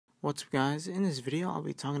What's up guys, in this video I'll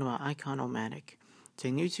be talking about IconOmatic. It's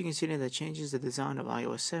a new to consider that changes the design of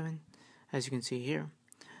iOS 7, as you can see here.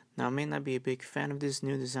 Now I may not be a big fan of this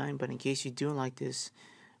new design, but in case you do like this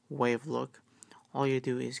way of look, all you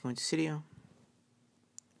do is go into Studio,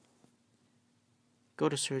 go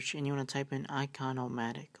to search, and you want to type in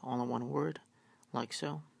IconOmatic, all in one word, like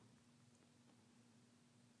so.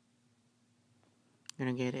 You're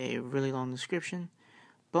going to get a really long description.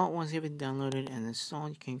 But once you have it downloaded and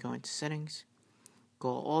installed, you can go into settings,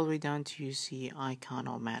 go all the way down to you see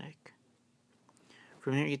IconOmatic.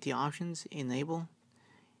 From here you get the options: enable,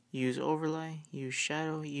 use overlay, use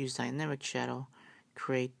shadow, use dynamic shadow,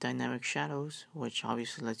 create dynamic shadows, which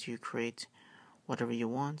obviously lets you create whatever you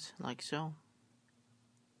want, like so.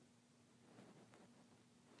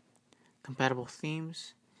 Compatible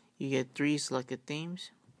themes, you get 3 selected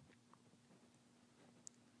themes.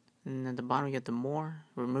 And at the bottom you get the more,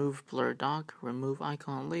 remove blur dock, remove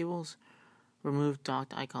icon labels, remove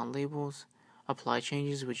docked icon labels, apply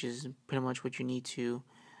changes, which is pretty much what you need to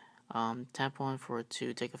tap on for it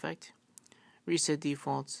to take effect, reset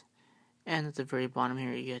defaults, and at the very bottom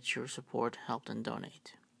here you get your support, help, and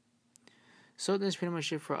donate. So that's pretty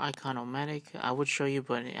much it for IconOmatic. I would show you,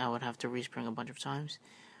 but I would have to respring a bunch of times.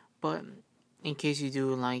 But in case you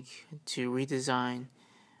do like to redesign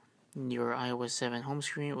your iOS 7 home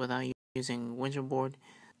screen without using Winterboard,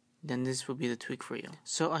 then this will be the tweak for you.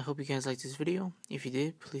 So I hope you guys liked this video. If you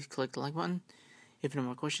did, please click the like button. If you have any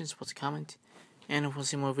more questions, post a comment. And if you want to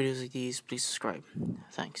see more videos like these, please subscribe.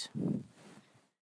 Thanks.